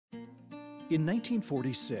In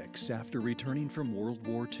 1946, after returning from World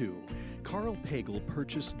War II, Carl Pagel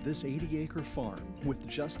purchased this 80-acre farm with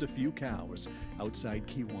just a few cows outside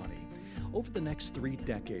Kewaunee. Over the next 3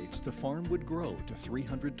 decades, the farm would grow to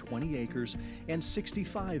 320 acres and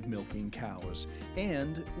 65 milking cows,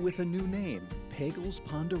 and with a new name, Pagels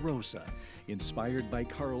Ponderosa, inspired by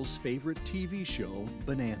Carl's favorite TV show,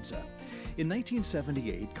 Bonanza. In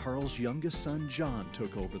 1978, Carl's youngest son, John,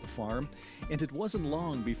 took over the farm, and it wasn't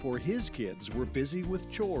long before his kids were busy with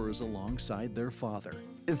chores alongside their father.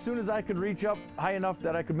 As soon as I could reach up high enough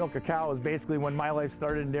that I could milk a cow was basically when my life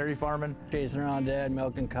started in dairy farming. Chasing around Dad,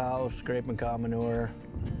 milking cows, scraping cow manure,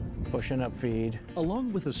 pushing up feed.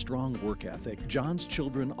 Along with a strong work ethic, John's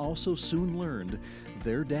children also soon learned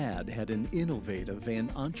their dad had an innovative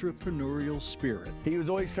and entrepreneurial spirit. He was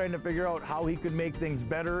always trying to figure out how he could make things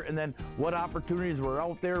better, and then what opportunities were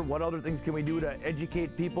out there, what other things can we do to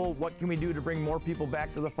educate people, what can we do to bring more people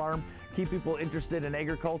back to the farm, keep people interested in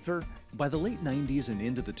agriculture. By the late 90s and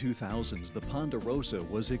into the 2000s, the Ponderosa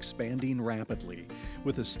was expanding rapidly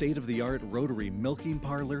with a state-of-the-art rotary milking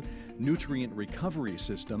parlor, nutrient recovery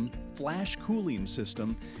system, flash cooling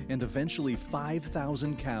system, and eventually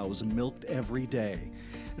 5,000 cows milked every day.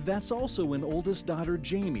 That's also when oldest daughter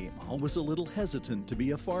Jamie, always a little hesitant to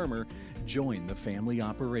be a farmer, joined the family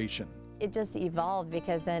operation. It just evolved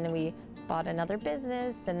because then we bought another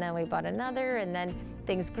business, and then we bought another, and then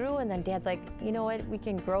things grew, and then Dad's like, you know what, we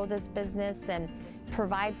can grow this business and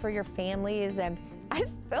provide for your families, and I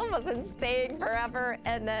still wasn't staying forever,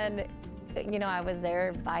 and then, you know, I was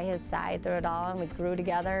there by his side through it all, and we grew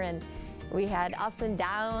together, and we had ups and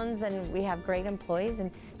downs, and we have great employees,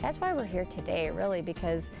 and that's why we're here today, really,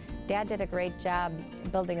 because Dad did a great job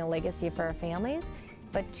building a legacy for our families.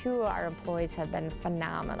 But 2 of our employees have been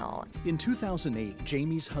phenomenal. In 2008,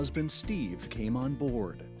 Jamie's husband Steve came on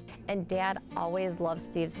board. And Dad always loved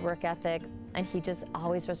Steve's work ethic, and he just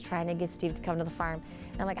always was trying to get Steve to come to the farm.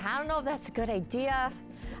 And I'm like, I don't know if that's a good idea.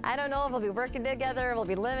 I don't know if we'll be working together, we'll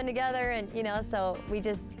be living together, and you know, so we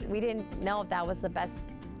didn't know if that was the best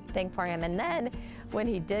thing for him. And then when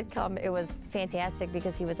he did come, it was fantastic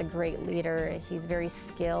because he was a great leader. He's very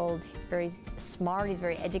skilled, he's very smart, he's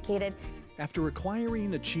very educated. After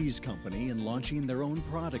acquiring a cheese company and launching their own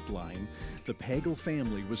product line, the Pagel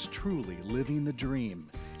family was truly living the dream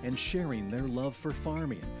and sharing their love for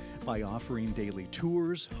farming by offering daily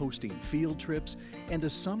tours, hosting field trips, and a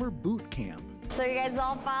summer boot camp. So you guys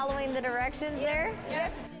all following the directions there? Yeah.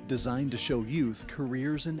 Designed to show youth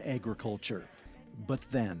careers in agriculture. But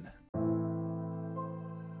then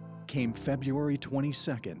came February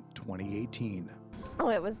 22nd, 2018. Oh,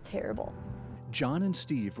 it was terrible. John and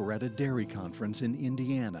Steve were at a dairy conference in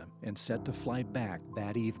Indiana and set to fly back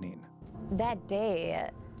that evening. That day,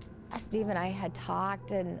 Steve and I had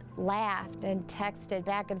talked and laughed and texted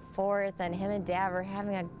back and forth, and him and Dad were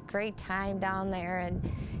having a great time down there, and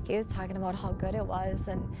he was talking about how good it was,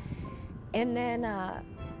 and then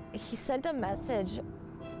he sent a message,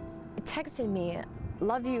 texted me,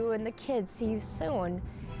 love you and the kids, see you soon.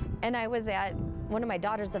 And I was at one of my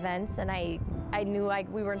daughter's events, and I knew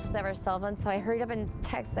we weren't supposed to have our cell phone, so I hurried up and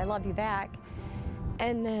texted, I love you back.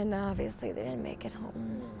 And then obviously they didn't make it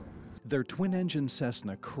home. Their twin-engine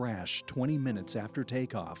Cessna crashed 20 minutes after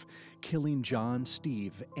takeoff, killing John,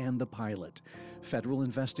 Steve, and the pilot. Federal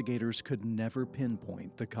investigators could never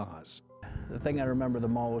pinpoint the cause. The thing I remember the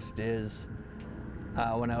most is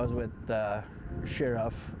when I was with the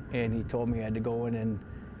sheriff, and he told me I had to go in and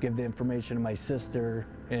give the information to my sister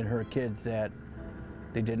and her kids that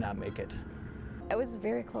they did not make it. I was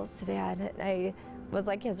very close to Dad. I was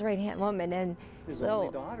like his right-hand woman, and his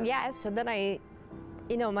only daughter. Yeah, so then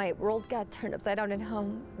you know, my world got turned upside down at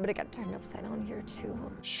home, but it got turned upside down here too.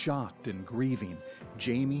 Shocked and grieving,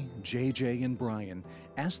 Jamie, JJ, and Brian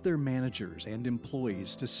asked their managers and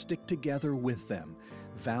employees to stick together with them,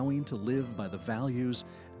 vowing to live by the values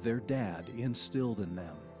their dad instilled in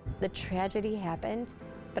them. The tragedy happened,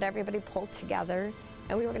 but everybody pulled together,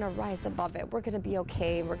 and we were going to rise above it. We're going to be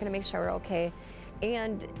okay. We're going to make sure we're okay.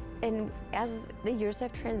 And as the years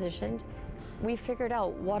have transitioned, we figured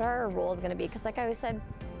out what our role is going to be. Because like I always said,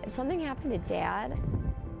 if something happened to Dad,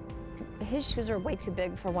 his shoes are way too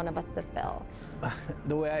big for one of us to fill.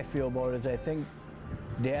 The way I feel about it is I think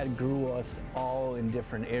Dad grew us all in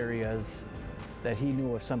different areas that he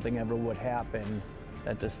knew if something ever would happen,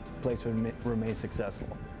 that this place would remain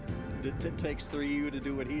successful. It takes 3 of you to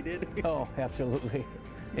do what he did? Oh, absolutely.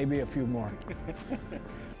 Maybe a few more.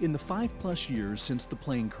 In the 5+ years since the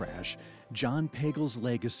plane crash, John Pagel's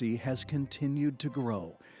legacy has continued to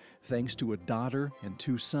grow, thanks to a daughter and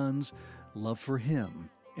 2 sons, love for him,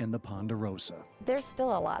 and the Ponderosa. There's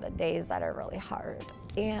still a lot of days that are really hard,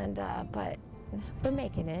 and but we're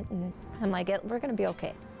making it, and I'm like, we're gonna be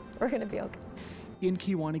okay. We're gonna be okay. In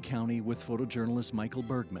Kewaunee County with photojournalist Michael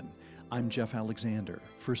Bergman, I'm Jeff Alexander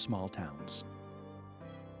for Small Towns.